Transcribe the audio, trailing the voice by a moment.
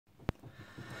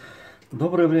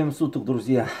Доброе время суток,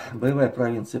 друзья! Боевая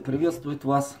провинция приветствует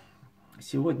вас.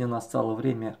 Сегодня настало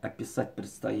время описать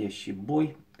предстоящий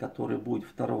бой, который будет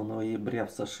 2 ноября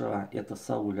в США. Это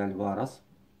Сауль Альварес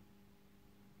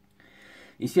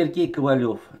и Сергей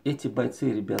Ковалёв. Эти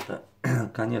бойцы, ребята,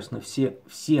 конечно,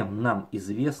 всем нам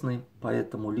известны,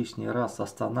 поэтому лишний раз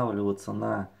останавливаться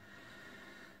на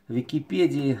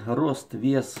Википедии, рост,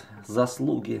 вес,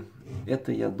 заслуги,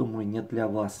 это, я думаю, не для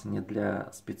вас, не для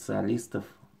специалистов,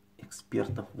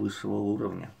 экспертов высшего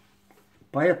уровня.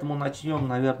 Поэтому начнем,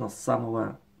 наверное, с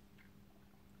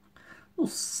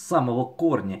самого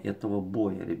корня этого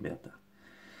боя, ребята.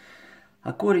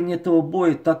 А корень этого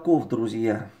боя таков,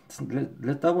 друзья.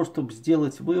 Для того, чтобы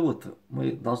сделать вывод,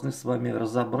 мы должны с вами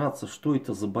разобраться, что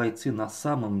это за бойцы на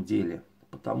самом деле.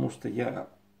 Потому что я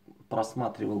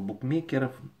просматривал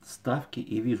букмекеров, ставки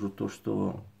и вижу то,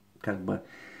 что как бы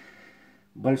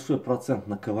большой процент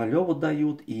на Ковалёва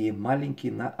дают и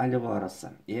маленький на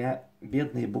Альвареса. И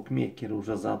бедные букмекеры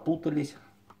уже запутались.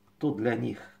 То для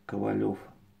них Ковалёв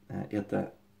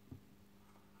это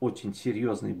очень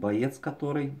серьезный боец,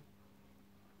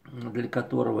 для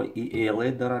которого и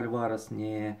Эйлейдер Альварес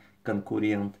не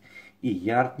конкурент, и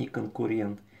Ярд не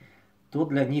конкурент. То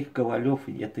для них Ковалёв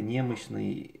это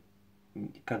немощный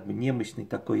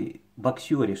такой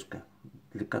боксеришка,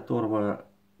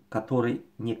 который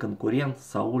не конкурент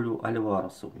Саулю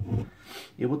Альваресу.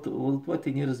 И вот в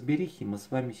этой неразберихе мы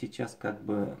с вами сейчас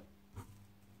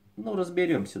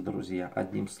разберемся, друзья,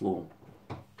 одним словом.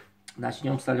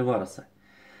 Начнем с Альвареса.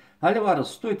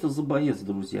 Альварес, что это за боец,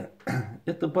 друзья?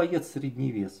 Это боец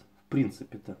средний вес, в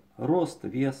принципе-то. Рост,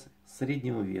 вес,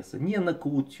 среднего веса. Не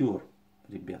нокаутер,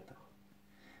 ребята.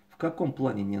 В каком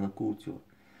плане не нокаутер?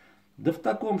 Да в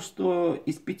таком, что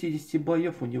из 50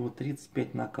 боев у него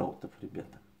 35 нокаутов,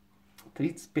 ребята.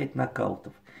 35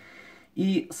 нокаутов.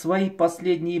 И свои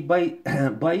последние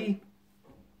бои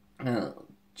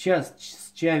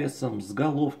с Чавесом, с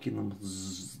Головкиным,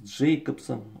 с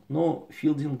Джейкобсом. Но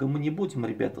Филдинга мы не будем,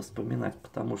 ребята, вспоминать,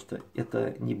 потому что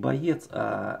это не боец,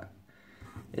 а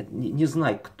не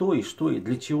знаю кто и что, и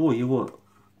для чего его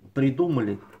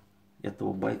придумали,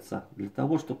 этого бойца. Для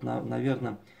того, чтобы,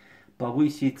 наверное,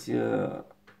 повысить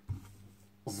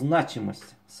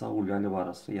значимость Сауля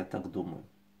Альвареса, я так думаю.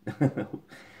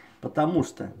 Потому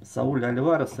что Сауля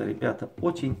Альвареса, ребята,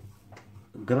 очень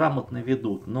грамотно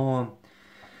ведут. Но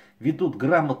ведут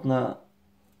грамотно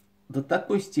до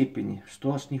такой степени,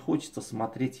 что аж не хочется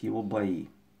смотреть его бои.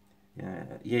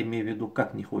 Я имею в виду,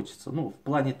 как не хочется. Ну, в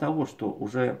плане того, что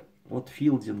уже вот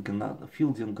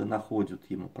Филдинга находят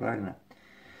ему, правильно?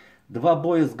 2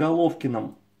 боя с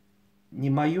Головкиным, не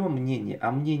мое мнение,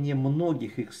 а мнение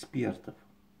многих экспертов.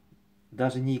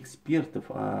 Даже не экспертов,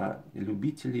 а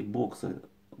любителей бокса.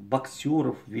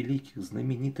 Боксеров, великих,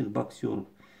 знаменитых боксеров.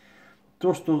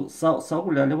 То, что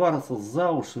Сауля Альвареса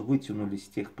за уши вытянули с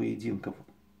тех поединков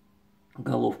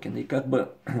Головкина. И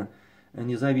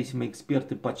независимые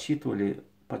эксперты подсчитывали,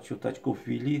 подсчет очков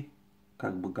вели,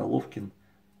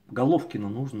 Головкину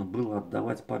нужно было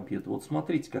отдавать победу. Вот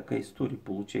смотрите, какая история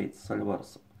получается с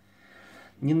Альваресом.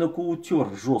 Не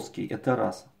нокаутер жесткий, это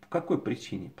раз. По какой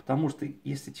причине? Потому что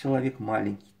если человек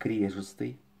маленький,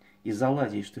 крежистый, и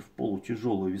залазишь ты в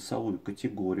полутяжелую весовую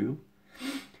категорию,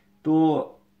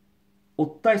 то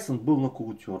вот Тайсон был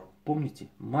нокаутер. Помните?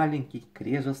 Маленький,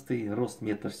 крежистый, рост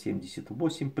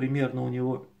 1,78 м примерно у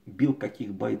него, бил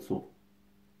каких бойцов.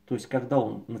 То есть, когда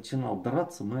он начинал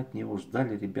драться, мы от него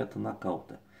ждали, ребята,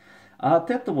 нокаута. А от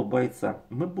этого бойца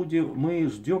мы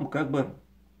ждем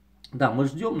мы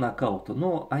ждем нокаута,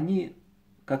 но они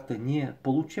как-то не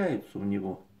получаются у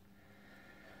него.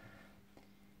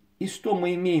 И что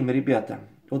мы имеем, ребята?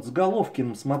 Вот с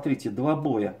Головкиным, смотрите, 2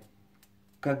 боя.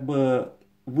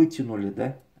 Вытянули,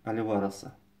 да,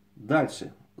 Альвареса.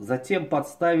 Дальше. Затем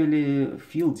подставили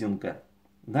Филдинга.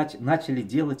 Начали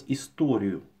делать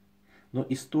историю. Но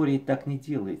история так не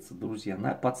делается, друзья.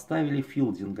 Подставили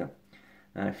Филдинга.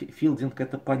 Филдинг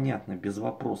это понятно, без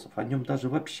вопросов. О нем даже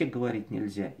вообще говорить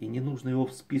нельзя. И не нужно его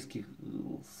в списке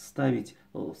ставить,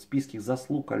 в списке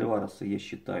заслуг Альвареса, я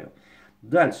считаю.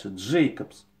 Дальше.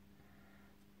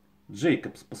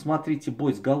 Джейкобс, посмотрите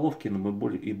бой с Головкиным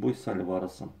и бой с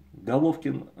Альваресом.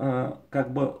 Головкин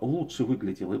лучше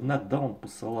выглядел и в нокдаун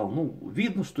посылал. Ну,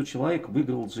 видно, что человек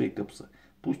выиграл Джейкобса.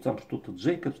 Пусть там что-то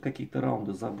Джейкобс какие-то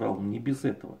раунды забрал, но не без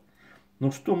этого.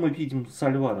 Но что мы видим с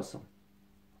Альваресом?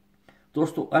 То,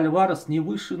 что Альварес не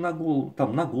выше на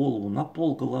голову, на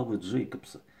пол головы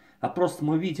Джейкобса. А просто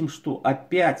мы видим, что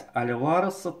опять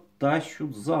Альвареса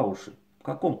тащут за уши. В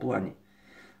каком плане?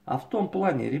 А в том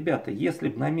плане, ребята, если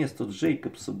бы на место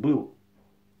Джейкобса был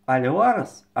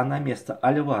Альварес, а на место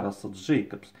Альвареса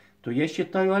Джейкобс, то я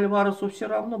считаю, Альваресу все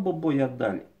равно бы бой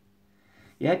отдали.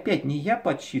 И опять не я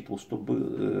подсчитывал,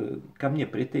 чтобы ко мне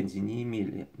претензий не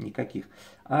имели никаких,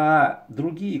 а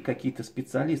другие какие-то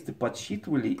специалисты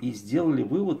подсчитывали и сделали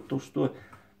вывод, то, что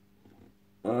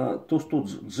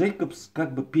Джейкобс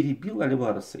как бы перебил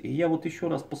Альвареса. И я вот еще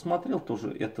раз посмотрел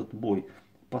тоже этот бой.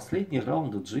 Последние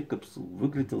раунды Джейкобс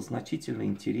выглядел значительно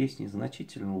интереснее,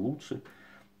 значительно лучше.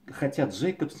 Хотя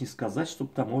Джейкобс не сказать,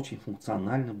 чтобы там очень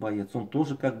функциональный боец. Он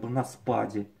тоже как бы на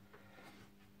спаде.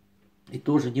 И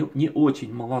тоже не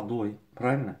очень молодой,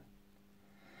 правильно?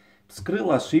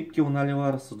 Вскрыл ошибки у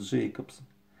Альвареса Джейкобса.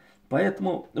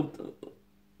 Поэтому вот,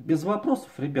 без вопросов,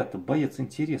 ребята, боец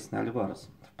интересный Альварес.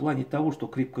 В плане того, что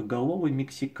крепкоголовый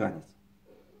мексиканец.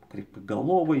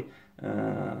 Крепкоголовый,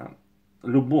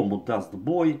 любому даст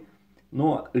бой.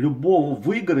 Но любого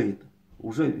выиграет.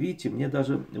 Уже, видите, мне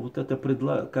даже вот это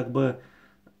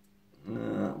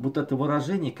вот это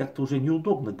выражение как-то уже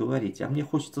неудобно говорить. А мне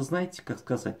хочется, знаете, как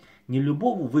сказать, не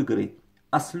любого выиграет,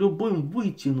 а с любым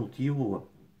вытянут его,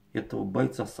 этого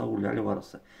бойца Сауля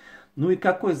Альвареса. Ну и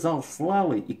какой зал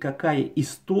славы и какая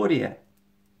история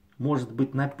может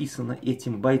быть написана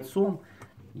этим бойцом,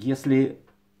 если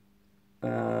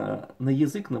на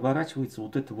язык наворачивается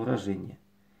вот это выражение.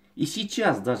 И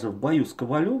сейчас даже в бою с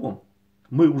Ковалевым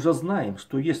мы уже знаем,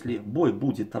 что если бой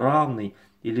будет равный,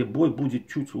 или бой будет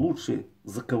чуть лучше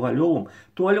за Ковалевым,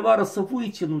 то Альвареса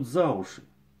вытянут за уши.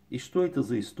 И что это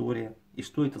за история? И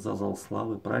что это за зал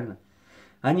славы, правильно?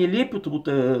 Они лепят,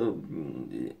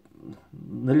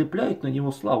 налепляют на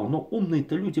него славу, но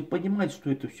умные-то люди понимают,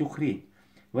 что это все хрень.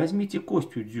 Возьмите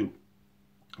Костю Дзю.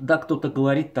 Да, кто-то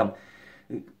говорит там,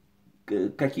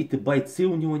 какие-то бойцы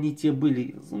у него не те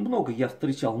были. Много я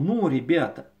встречал. Но,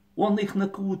 ребята, он их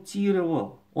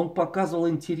нокаутировал. Он показывал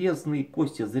интересные,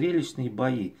 Костя, зрелищные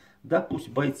бои. Да, пусть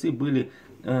бойцы были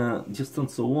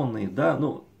дистанционные, да,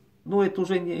 но это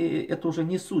уже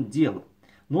не суть дела.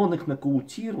 Но он их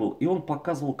нокаутировал, и он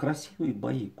показывал красивые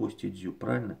бои, Костя Дзю,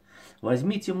 правильно?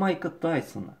 Возьмите Майка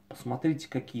Тайсона, посмотрите,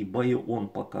 какие бои он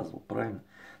показывал, правильно?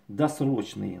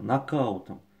 Досрочные,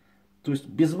 нокаутом. То есть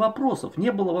без вопросов,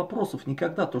 не было вопросов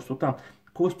никогда, то, что там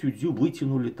Костю Дзю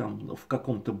вытянули там в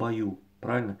каком-то бою.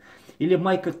 Правильно? Или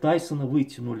Майка Тайсона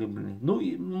вытянули, блин. Ну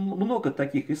и много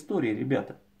таких историй,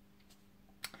 ребята.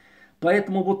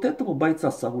 Поэтому вот этого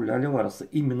бойца Сауля Альвареса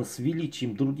именно с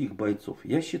величием других бойцов,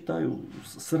 я считаю,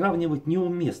 сравнивать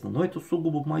неуместно. Но это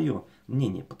сугубо мое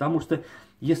мнение. Потому что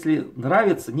если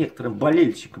нравится некоторым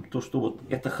болельщикам то, что вот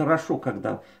это хорошо,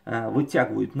 когда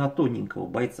вытягивают на тоненького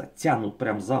бойца, тянут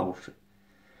прям за уши,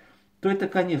 то это,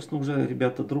 конечно, уже,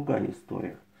 ребята, другая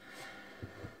история.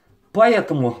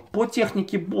 Поэтому по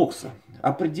технике бокса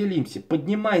определимся.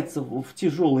 Поднимается в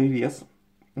тяжелый вес,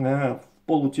 в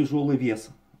полутяжелый вес.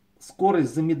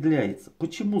 Скорость замедляется.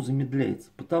 Почему замедляется?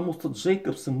 Потому что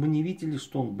Джейкобсом мы не видели,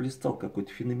 что он блистал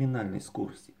какой-то феноменальной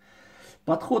скорости.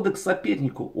 Подхода к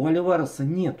сопернику у Альвареса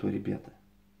нету, ребята.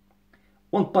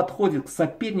 Он подходит к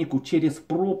сопернику через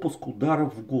пропуск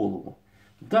ударов в голову.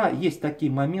 Да, есть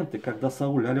такие моменты, когда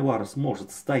Сауль Альварес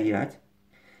может стоять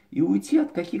и уйти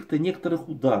от каких-то некоторых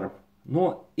ударов.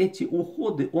 Но эти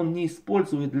уходы он не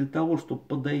использует для того, чтобы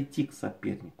подойти к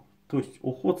сопернику. То есть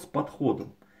уход с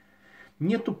подходом.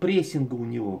 Нету прессинга у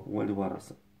него, у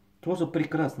Альвареса. Тоже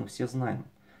прекрасно все знаем.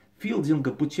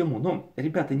 Филдинга почему? Ну,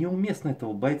 ребята, неуместно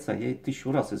этого бойца. Я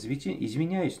 1000 раз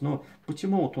извиняюсь, но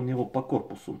почему вот он его по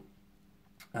корпусу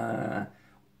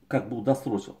как бы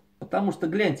удосрочил? Потому что,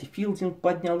 гляньте, филдинг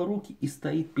поднял руки и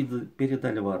стоит перед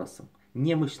Альваресом.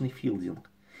 Немощный филдинг.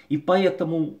 И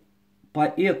поэтому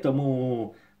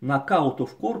нокауту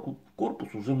в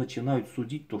корпус уже начинают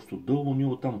судить то, что да у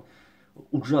него там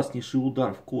ужаснейший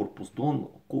удар в корпус, да он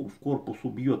в корпус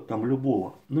убьет там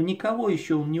любого. Но никого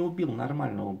еще он не убил,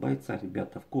 нормального бойца,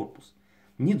 ребята, в корпус.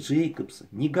 Ни Джейкобса,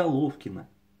 ни Головкина,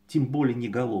 тем более не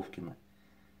Головкина.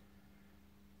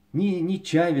 Ни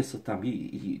Чавеса там, и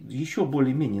еще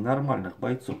более-менее нормальных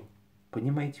бойцов.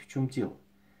 Понимаете, в чем дело?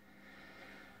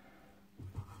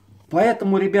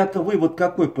 Поэтому, ребята, вывод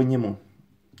какой по нему?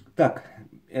 Так,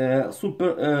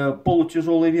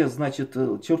 полутяжелый вес, значит,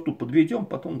 черту подведем,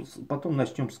 потом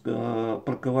начнем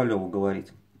про Ковалёва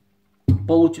говорить.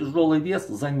 Полутяжелый вес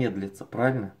замедлится,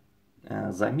 правильно?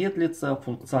 Замедлится,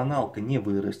 функционалка не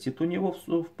вырастет у него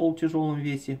в полутяжелом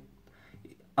весе.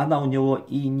 Она у него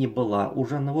и не была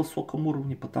уже на высоком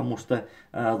уровне, потому что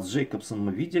с Джейкобсом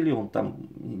мы видели, он там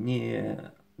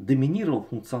не доминировал в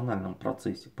функциональном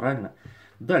процессе, правильно?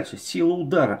 Дальше, сила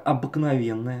удара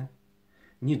обыкновенная.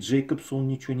 Ни Джейкобсу он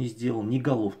ничего не сделал, ни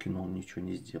Головкину он ничего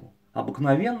не сделал.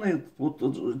 Обыкновенный, вот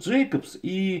Джейкобс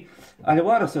и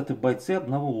Альварес это бойцы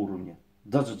одного уровня.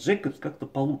 Даже Джейкобс как-то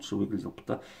получше выглядел.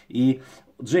 И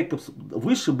Джейкобс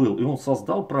выше был, и он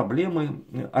создал проблемы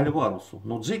Альваресу.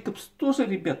 Но Джейкобс тоже,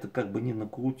 ребята, как бы не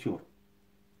нокаутер.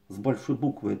 С большой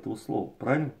буквы этого слова,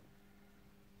 правильно?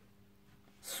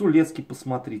 Сулецкий,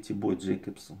 посмотрите, бой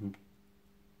Джейкобса.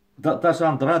 Даже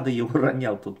Андрадо его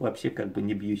ронял, тут вообще как бы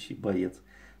не бьющий боец.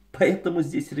 Поэтому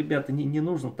здесь, ребята, не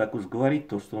нужно так уж говорить,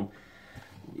 то, что он...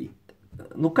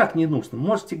 Ну как не нужно?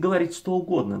 Можете говорить что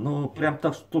угодно, но прям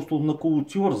так, то, что он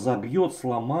нокаутер, забьет,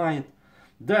 сломает.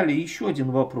 Далее еще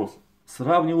один вопрос.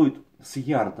 Сравнивают с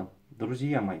Ярдом.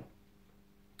 Друзья мои.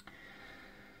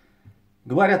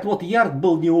 Говорят, вот Ярд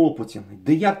был неопытен.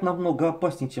 Да Ярд намного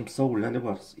опаснее, чем Сауль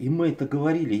Альварес. И мы это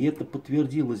говорили, и это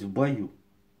подтвердилось в бою.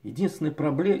 Единственная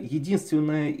проблема,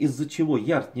 из-за чего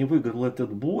Ярд не выиграл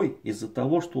этот бой, из-за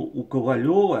того, что у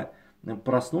Ковалёва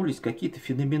проснулись какие-то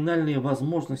феноменальные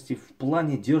возможности в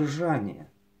плане держания.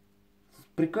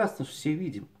 Прекрасно все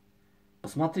видим.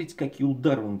 Посмотрите, какие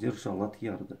удары он держал от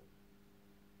Ярда.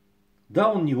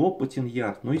 Да, он неопытен,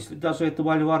 Ярд, но если даже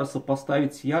этого Альвареса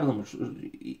поставить с Ярдом,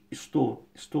 что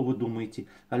вы думаете?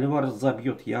 Альварес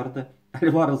забьет Ярда,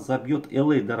 Альварес забьет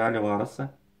Элейдера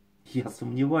Альвареса? Я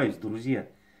сомневаюсь, друзья,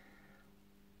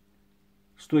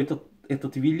 что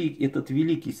этот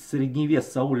великий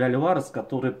средневес Сауль Альварес,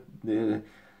 который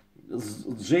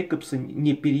Джейкобса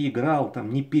не переиграл,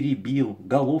 там, не перебил,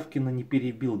 Головкина не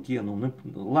перебил Гену.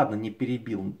 Ну, ладно, не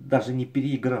перебил, даже не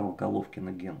переиграл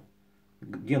Головкина Гену.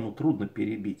 Гену трудно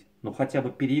перебить, но хотя бы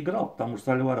переиграл, потому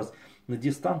что Альварес на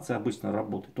дистанции обычно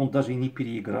работает. Он даже и не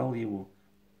переиграл его.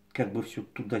 Как бы все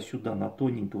туда-сюда, на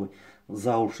тоненького,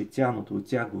 за уши тянут,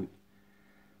 вытягивают.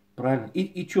 Правильно?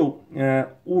 И что,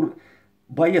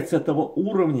 боец этого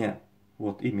уровня,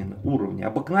 вот именно уровня,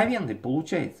 обыкновенный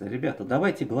получается, ребята,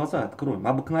 давайте глаза откроем.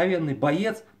 Обыкновенный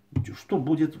боец, что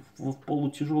будет в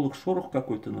полутяжелых шорох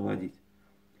какой-то наводить?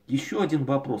 Еще один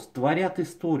вопрос. Творят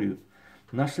историю.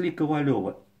 Нашли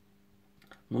Ковалёва.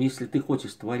 Но если ты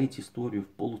хочешь творить историю в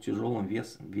полутяжелом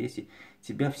весе,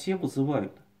 тебя все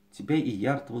вызывают. Тебя и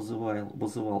Ярд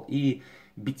вызывал, и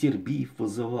Битербиев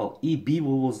вызывал, и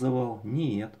Бива вызывал.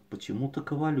 Нет, почему-то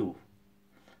Ковалёв.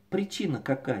 Причина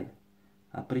какая?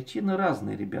 А причины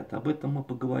разные, ребята. Об этом мы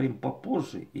поговорим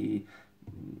попозже. И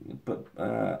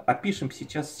опишем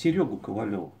сейчас Серегу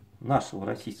Ковалёва, нашего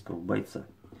российского бойца.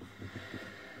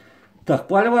 Так,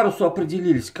 по Альваресу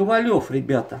определились. Ковалёв,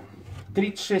 ребята,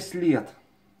 36 лет.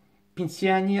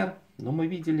 Пенсионер. Но мы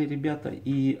видели, ребята,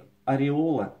 и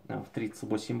Ореола в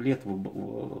 38 лет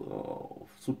в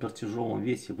супертяжелом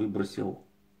весе выбросил,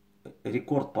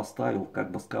 рекорд поставил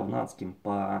как бы с Ковнацким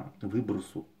по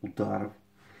выбросу ударов.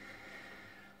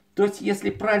 То есть,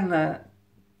 если правильно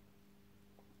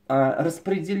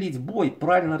распределить бой,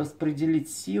 правильно распределить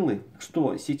силы,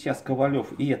 что сейчас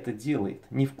Ковалёв и это делает,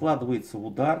 не вкладывается в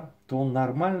удар, то он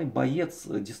нормальный боец,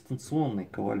 дистанционный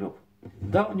Ковалёв.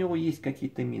 Да, у него есть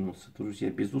какие-то минусы,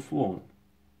 друзья, безусловно.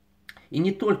 И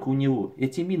не только у него,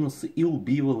 эти минусы и у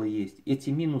Бивола есть, эти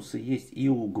минусы есть и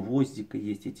у Гвоздика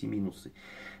есть эти минусы.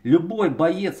 Любой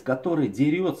боец, который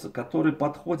дерется, который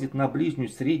подходит на ближнюю,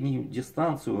 среднюю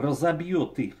дистанцию,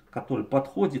 разобьет их, который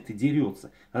подходит и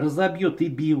дерется, разобьет и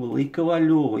Бивола, и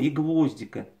Ковалёва, и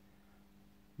Гвоздика.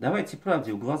 Давайте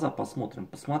правде в глаза посмотрим,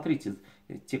 посмотрите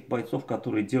тех бойцов,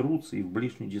 которые дерутся и в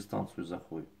ближнюю дистанцию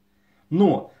заходят.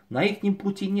 Но на их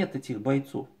пути нет этих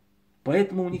бойцов,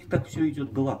 поэтому у них так все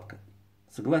идет гладко.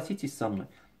 Согласитесь со мной?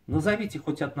 Назовите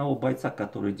хоть одного бойца,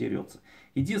 который дерется.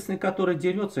 Единственный, который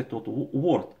дерется, это вот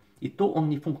Уорд. И то он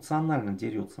нефункционально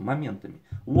дерется моментами.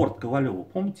 Уорд Ковалёву,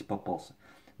 помните, попался?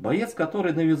 Боец,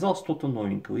 который навязал что-то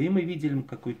новенькое. И мы видели,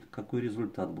 какой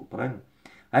результат был, правильно?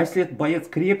 А если это боец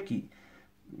крепкий,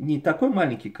 не такой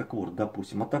маленький, как Уорд,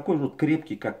 допустим, а такой вот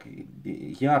крепкий, как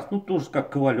Ярд, ну тоже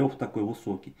как Ковалёв такой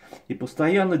высокий. И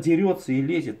постоянно дерется и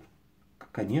лезет.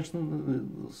 Конечно,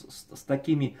 с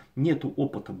такими нету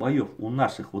опыта боев у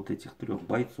наших вот этих трех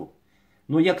бойцов.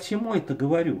 Но я к чему это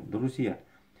говорю, друзья?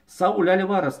 Сауль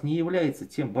Альварес не является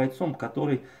тем бойцом,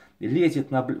 который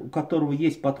лезет, у которого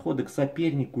есть подходы к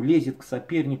сопернику, лезет к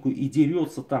сопернику и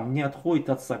дерется там, не отходит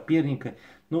от соперника.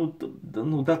 Ну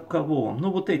да кого вам?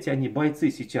 Ну вот эти они бойцы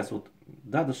сейчас, вот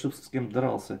Дадышев с кем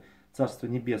дрался, Царство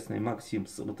Небесное, Максим,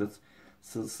 вот этот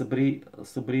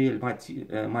Сабриэль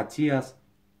Матиас.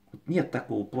 Нет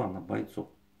такого плана бойцов.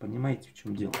 Понимаете, в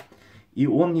чем дело? И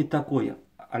он не такой,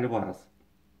 Альварес.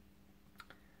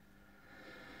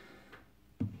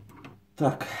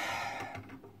 Так.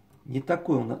 Не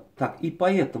такой он. Так, и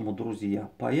поэтому, друзья,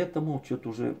 поэтому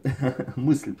что-то уже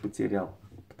мысль потерял.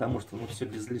 Потому что все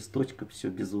без листочка, все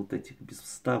без вот этих, без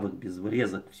вставок, без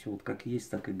врезок. Все вот как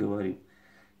есть, так и говорю.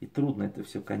 И трудно это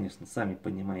все, конечно, сами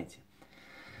понимаете.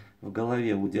 в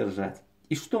голове удержать.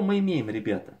 И что мы имеем,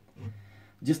 ребята?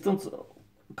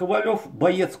 Ковалёв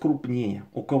боец крупнее,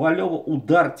 у Ковалёва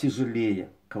удар тяжелее.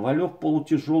 Ковалёв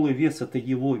полутяжелый вес, это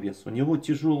его вес, у него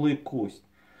тяжелая кость.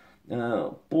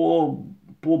 По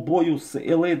бою с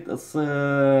Элейдером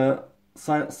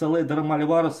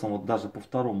Альваресом, вот даже по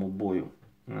второму бою,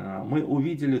 мы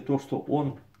увидели то, что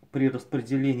он при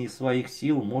распределении своих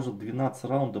сил может 12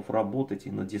 раундов работать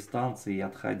и на дистанции, и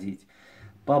отходить.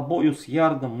 По бою с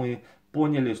Ярдом мы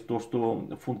поняли, что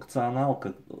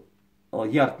функционалка...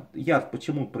 Ярд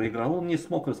почему проиграл? Он не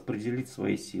смог распределить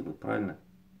свои силы, правильно?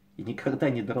 И никогда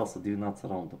не дрался 12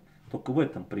 раундов. Только в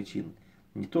этом причина.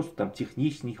 Не то, что там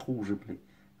техничней хуже, блин.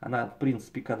 Она, в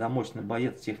принципе, когда мощный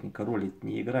боец, техника роли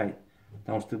не играет.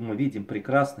 Потому что мы видим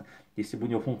прекрасно, если бы у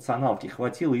него функционалки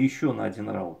хватило еще на один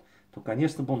раунд, то,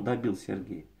 конечно, бы он добил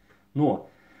Сергея. Но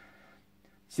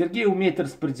Сергей умеет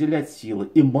распределять силы.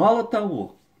 И мало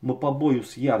того, мы по бою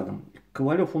с Ярдом,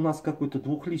 Ковалёв у нас какой-то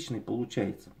двухличный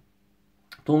получается.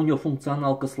 То у него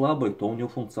функционалка слабая, то у него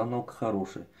функционалка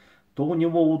хорошая. То у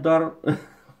него удар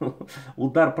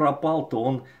пропал, то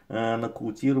он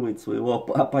нокаутирует своего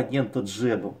оппонента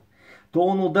джебом. То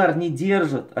он удар не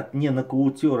держит, от не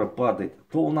нокаутера падает,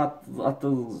 то он от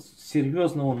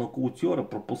серьезного нокаутера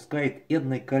пропускает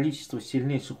энное количество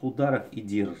сильнейших ударов и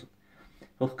держит.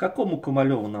 Вот к какому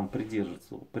Ковалёву нам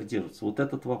придерживаться? Вот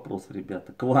этот вопрос,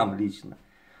 ребята, к вам лично.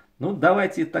 Ну,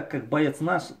 давайте, так как боец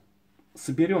наш,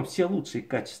 соберем все лучшие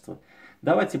качества.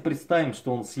 Давайте представим,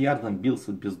 что он с Ярдом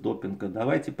бился без допинга.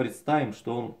 Давайте представим,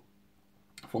 что он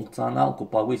функционалку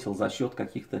повысил за счет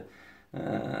каких-то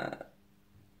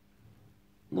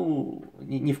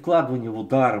не вкладывания в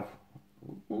ударов.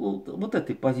 Вот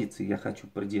этой позиции я хочу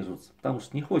придерживаться. Потому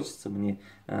что не хочется мне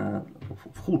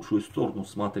в худшую сторону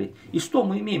смотреть. И что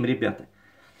мы имеем, ребята?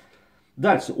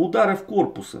 Дальше. Удары в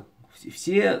корпусы.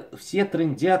 Все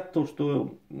трындят то,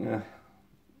 что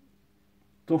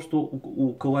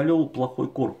у Ковалёва плохой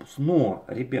корпус. Но,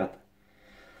 ребята,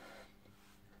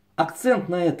 акцент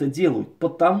на это делают,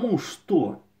 потому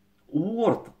что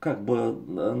Уорд как бы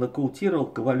нокаутировал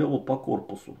Ковалёва по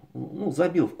корпусу. Ну,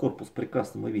 забил в корпус,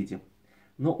 прекрасно мы видим.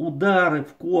 Но удары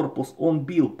в корпус он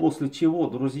бил после чего,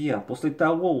 друзья? После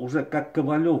того уже, как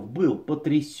Ковалёв был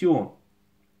потрясен.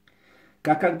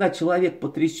 Как когда человек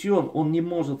потрясен, он не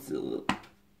может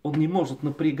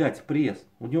напрягать пресс.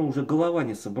 У него уже голова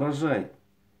не соображает.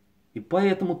 И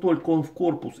поэтому только он в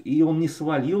корпус, и он не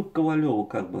свалил Ковалёва,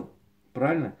 как бы,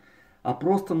 правильно? А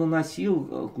просто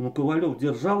наносил, Ковалёв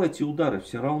держал эти удары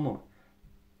все равно.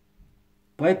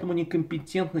 Поэтому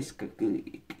некомпетентность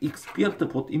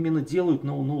экспертов вот именно делают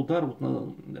на удар,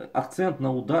 акцент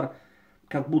на удар,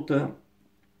 как будто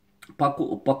по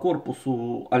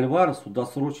корпусу Альваресу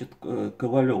досрочит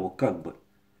Ковалёва, как бы.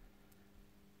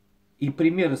 И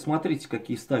примеры, смотрите,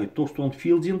 какие ставят. То, что он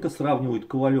филдинга сравнивает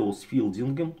Ковалёва с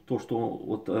филдингом. То, что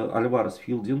вот Альварес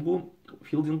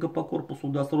филдинга по корпусу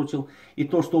удосрочил. И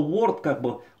то, что Уорд как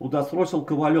бы удосрочил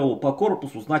Ковалёва по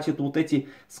корпусу. Значит, вот эти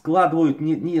складывают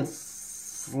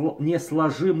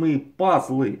несложимые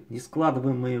пазлы. Не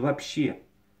складываемые вообще.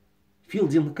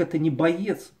 Филдинг это не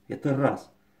боец, это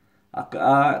раз.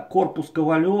 А корпус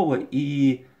Ковалёва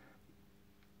и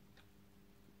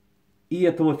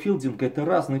этого филдинга это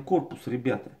разный корпус,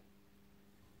 ребята.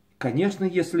 Конечно,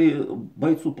 если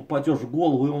бойцу попадешь в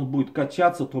голову и он будет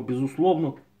качаться, то,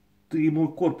 безусловно, ты ему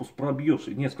корпус пробьешь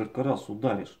и несколько раз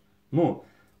ударишь. Но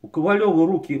у Ковалёва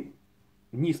руки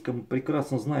низко, мы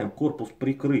прекрасно знаем, корпус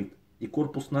прикрыт. И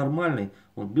корпус нормальный,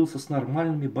 он бился с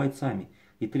нормальными бойцами.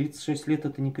 И 36 лет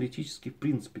это не критический, в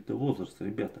принципе-то, возраст,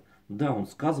 ребята. Да, он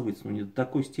сказывается, но не до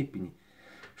такой степени.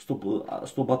 Чтобы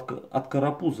от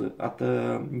карапузы, от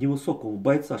невысокого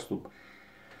бойца,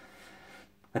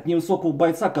 от невысокого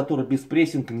бойца, который без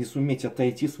прессинга не суметь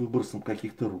отойти с выбросом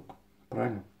каких-то рук.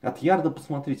 Правильно? От Ярда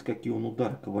посмотрите, какие он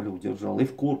удары Ковалёв держал. И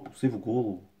в корпус, и в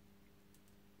голову.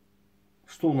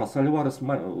 Что у нас, Альварес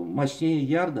мощнее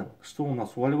Ярда? Что у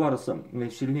нас, у Альвареса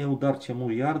сильнее удар, чем у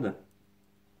Ярда?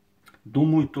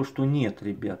 Думаю, то, что нет,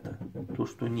 ребята. То,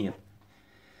 что нет.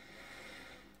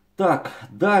 Так,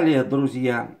 далее,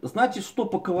 друзья. Значит, что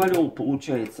по Ковалёву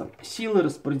получается? Силы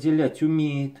распределять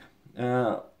умеет.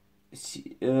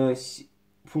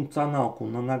 Функционалку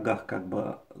на ногах как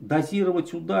бы.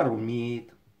 Дозировать удар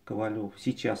умеет Ковалёв.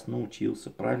 Сейчас научился,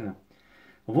 правильно?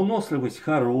 Выносливость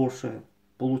хорошая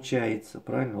получается,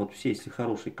 правильно? Вот все, если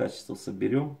хорошие качества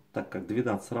соберем, так как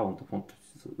 12 раундов, он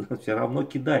все равно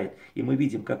кидает. И мы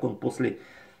видим, как он после...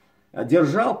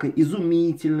 Держалка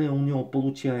изумительная у него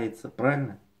получается,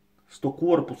 правильно? Что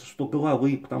корпуса, что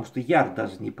головы, потому что Ярд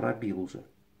даже не пробил уже.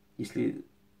 Если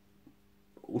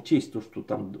учесть то, что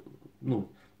там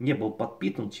не был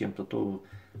подпитан чем-то, то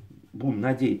будем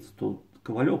надеяться, то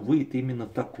Ковалёв выйдет именно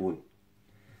такой.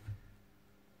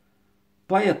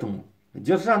 Поэтому,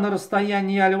 держа на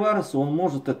расстоянии Альвареса, он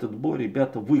может этот бой,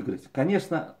 ребята, выиграть.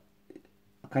 Конечно,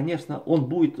 он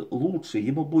будет лучше,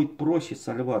 ему будет проще с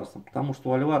Альваресом, потому что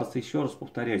у Альвареса, еще раз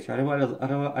повторяюсь,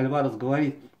 Альварес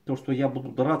говорит, то, что я буду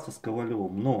драться с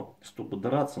Ковалевым, но чтобы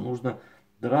драться, нужно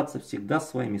драться всегда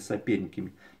с своими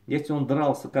соперниками. Если он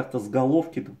дрался как-то с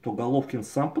Головкиным, то Головкин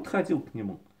сам подходил к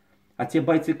нему. А те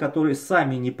бойцы, которые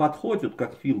сами не подходят,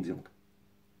 как Филдинг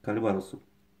к Альваресу,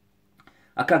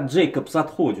 а как Джейкобс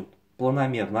отходят,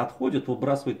 планомерно отходят,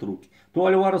 выбрасывают руки, то у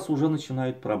Альвареса уже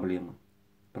начинают проблемы.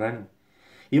 Правильно?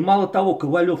 И мало того,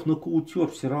 Ковалев нокаутер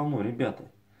все равно,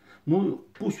 ребята. Ну,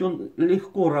 пусть он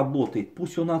легко работает,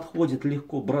 пусть он отходит,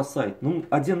 легко бросает. Ну,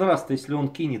 один раз-то, если он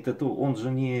кинет, это он же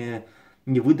не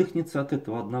выдохнется от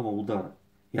этого одного удара.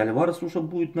 И Альварес уже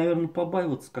будет, наверное,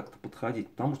 побаиваться как-то подходить.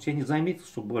 Потому что я не заметил,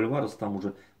 чтобы у Альварес там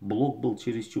уже блок был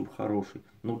чересчур хороший.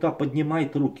 Ну да,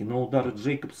 поднимает руки, но удары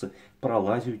Джейкобса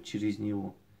пролазят через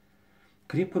него.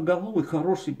 Крепкоголовый,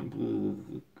 хороший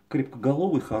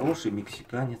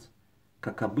мексиканец.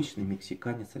 Как обычный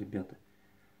мексиканец, ребята.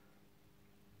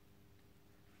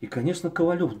 И, конечно,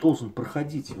 Ковалев должен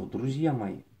проходить его, друзья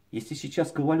мои. Если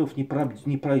сейчас Ковалев не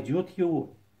пройдет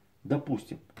его,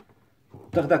 допустим,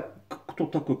 тогда кто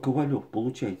такой Ковалев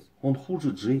получается? Он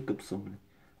хуже Джейкобса,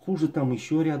 хуже там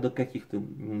еще ряда каких-то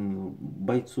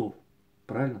бойцов.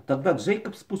 Правильно? Тогда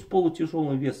Джейкобс пусть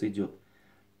полутяжелый вес идет.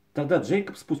 Тогда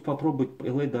Джейкобс пусть попробует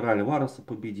Элейдера Альвареса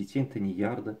победить, Энтони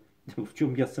Ярда. В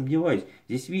чем я сомневаюсь.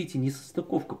 Здесь, видите,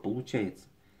 несостыковка получается.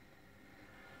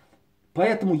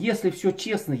 Поэтому, если все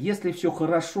честно, если все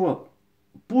хорошо,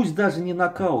 пусть даже не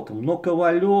нокаутом, но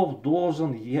Ковалев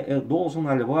должен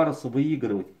Альвареса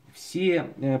выигрывать. Все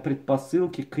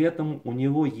предпосылки к этому у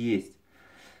него есть.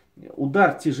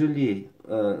 Удар тяжелее,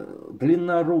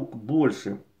 длина рук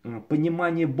больше,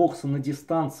 понимание бокса на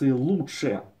дистанции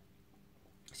лучше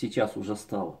сейчас уже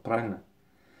стало, правильно?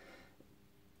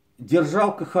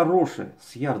 Держалка хорошая,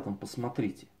 с Ярдом,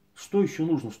 посмотрите. Что еще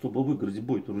нужно, чтобы выиграть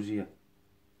бой, друзья?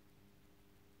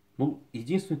 Ну,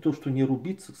 единственное то, что не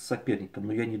рубиться с соперником,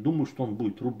 но я не думаю, что он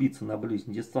будет рубиться на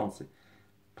ближней дистанции.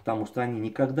 Потому что они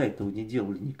никогда этого не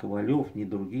делали, ни Ковалев, ни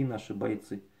другие наши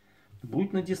бойцы.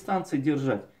 Будет на дистанции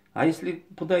держать. А если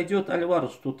подойдет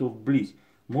Альварес что-то вблизь,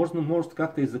 может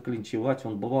как-то и заклинчевать.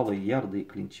 Он бывало и Ярда и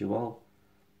клинчевал.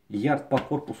 Ярд по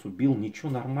корпусу бил,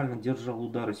 ничего, нормально держал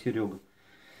удары Серега.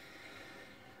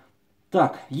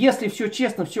 Так, если все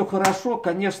честно, все хорошо,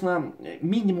 конечно,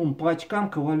 минимум по очкам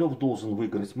Ковалев должен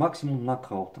выиграть, максимум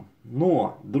нокаутом.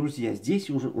 Но, друзья, здесь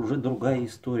уже другая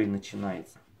история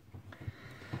начинается.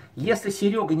 Если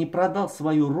Серега не продал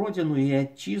свою родину и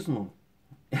отчизну,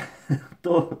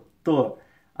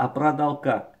 а продал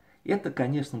как? Это,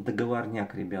 конечно,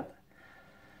 договорняк, ребята.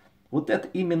 Вот это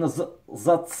именно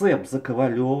зацеп за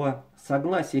Ковалева,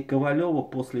 согласие Ковалева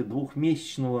после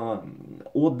двухмесячного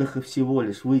отдыха всего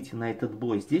лишь выйти на этот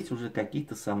бой. Здесь уже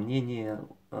какие-то сомнения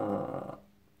в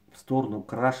сторону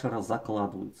Крашера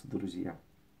закладываются, друзья.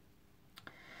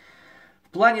 В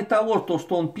плане того,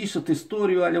 что он пишет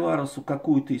историю Альваресу,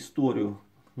 какую-то историю,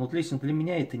 но вот лично для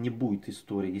меня это не будет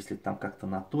история, если там как-то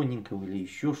на тоненького или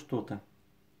еще что-то.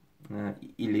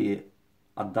 Или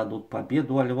отдадут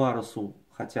победу Альваресу,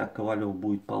 хотя Ковалев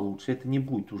будет получше. Это не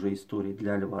будет уже история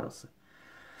для Альвареса.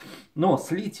 Но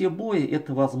слитие боя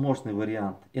это возможный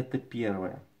вариант. Это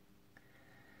первое.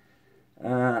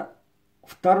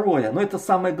 Второе. Но это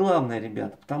самое главное,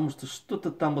 ребята. Потому что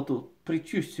что-то там вот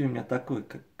предчувствие у меня такое,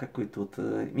 какое-то вот.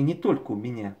 И не только у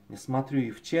меня. Я смотрю и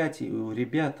в чате, и у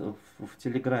ребят в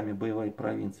телеграме «Боевая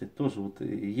провинция» тоже вот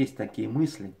есть такие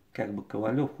мысли. Как бы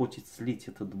Ковалев хочет слить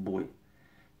этот бой.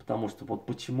 Потому что вот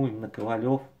почему именно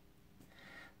Ковалев.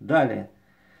 Далее.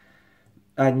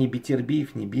 А не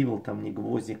Бетербиев, не Бивол, там, не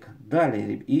Гвоздик.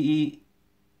 Далее.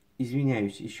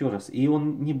 Извиняюсь еще раз. И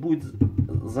он не будет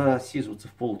засиживаться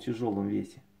в полутяжелом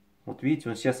весе. Вот видите,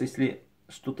 он сейчас, если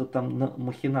что-то там на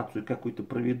махинацию какую-то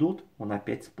проведут, он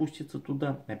опять спустится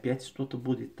туда, опять что-то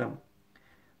будет там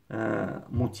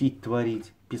мутить,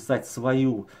 творить, писать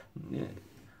свою,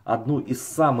 одну из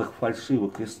самых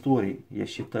фальшивых историй, я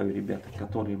считаю, ребята,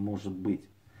 которые может быть.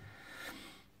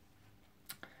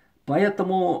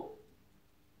 Поэтому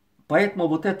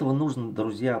вот этого нужно,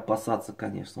 друзья, опасаться,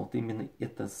 конечно. Вот именно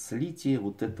это слитие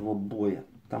вот этого боя.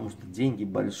 Потому что деньги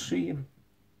большие.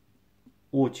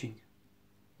 Очень.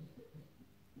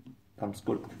 Там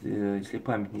сколько, если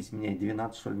память не изменяет,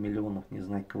 12 что ли, миллионов, не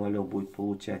знаю, Ковалев будет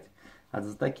получать. А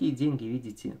за такие деньги,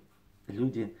 видите,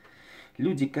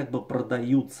 люди как бы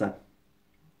продаются.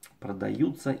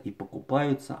 продаются и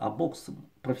покупаются. А бокс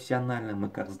профессиональный, мы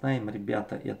как знаем,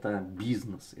 ребята, это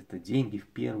бизнес, это деньги в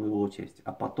первую очередь.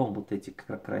 А потом вот эти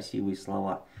красивые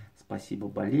слова: спасибо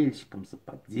болельщикам за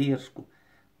поддержку,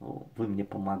 вы мне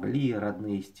помогли,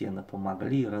 родные стены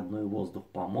помогли, родной воздух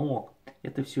помог.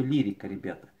 Это все лирика,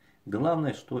 ребята.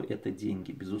 Главное, что это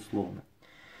деньги, безусловно.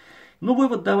 Ну,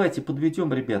 вывод давайте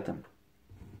подведем, ребята.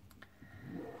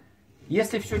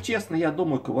 Если все честно, я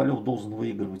думаю, Ковалёв должен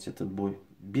выигрывать этот бой.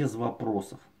 Без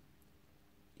вопросов.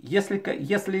 Если,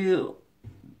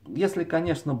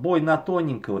 конечно, бой на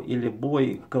тоненького или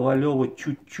бой Ковалёва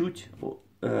чуть-чуть,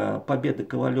 победа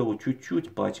Ковалёва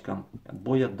чуть-чуть по очкам,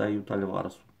 бой отдают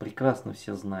Альваресу. Прекрасно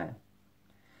все знаем.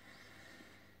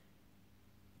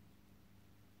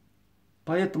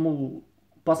 Поэтому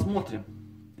посмотрим.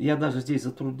 Я даже здесь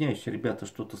затрудняюсь, ребята,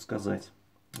 что-то сказать.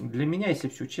 Для меня, если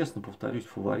все честно, повторюсь,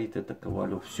 фаворит это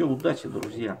Ковалёв. Все, удачи,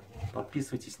 друзья.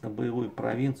 Подписывайтесь на боевую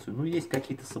провинцию. Ну, есть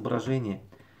какие-то соображения.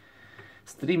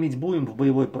 Стримить будем в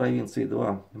боевой провинции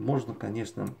 2. Можно,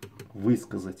 конечно,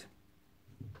 высказать.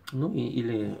 Ну,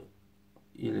 или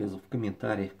в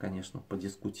комментариях, конечно,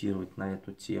 подискутировать на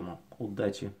эту тему.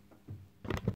 Удачи.